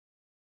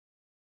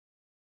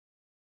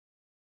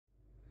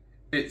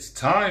It's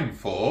time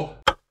for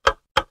a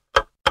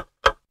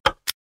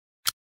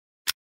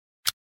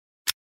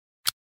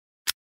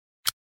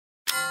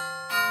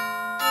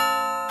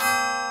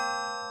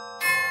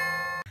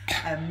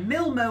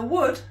Milmo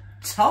Wood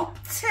top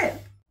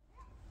tip.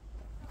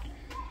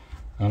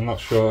 I'm not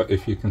sure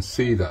if you can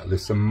see that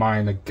there's some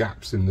minor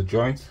gaps in the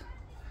joint.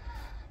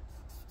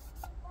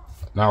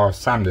 Now I've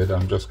sanded,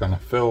 I'm just going to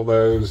fill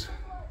those.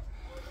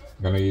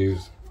 I'm going to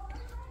use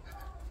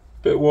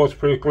a bit of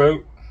waterproof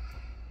glue.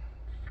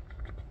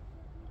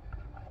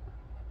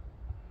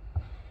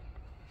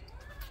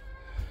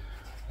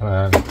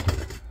 And then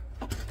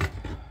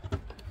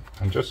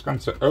I'm just going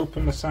to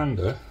open the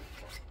sander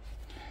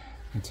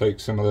and take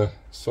some of the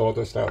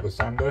sawdust out of the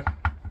sander,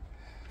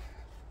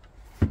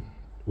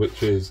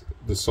 which is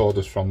the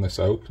sawdust from this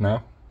oak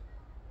now.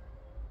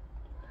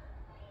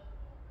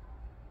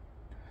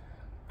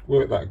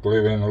 Work that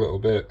glue in a little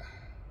bit,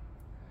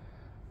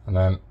 and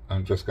then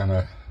I'm just going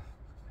to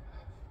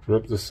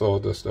rub the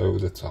sawdust over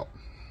the top.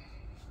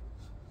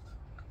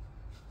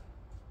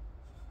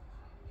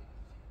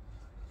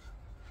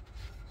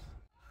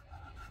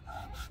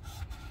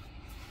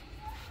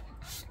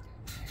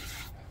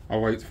 I'll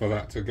wait for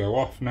that to go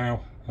off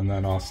now, and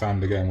then I'll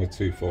sand again with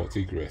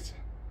 240 grit.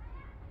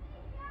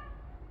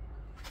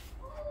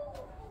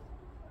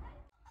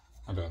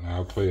 I don't know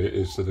how clear it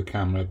is to the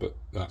camera, but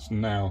that's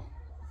now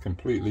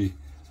completely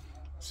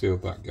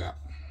sealed that gap.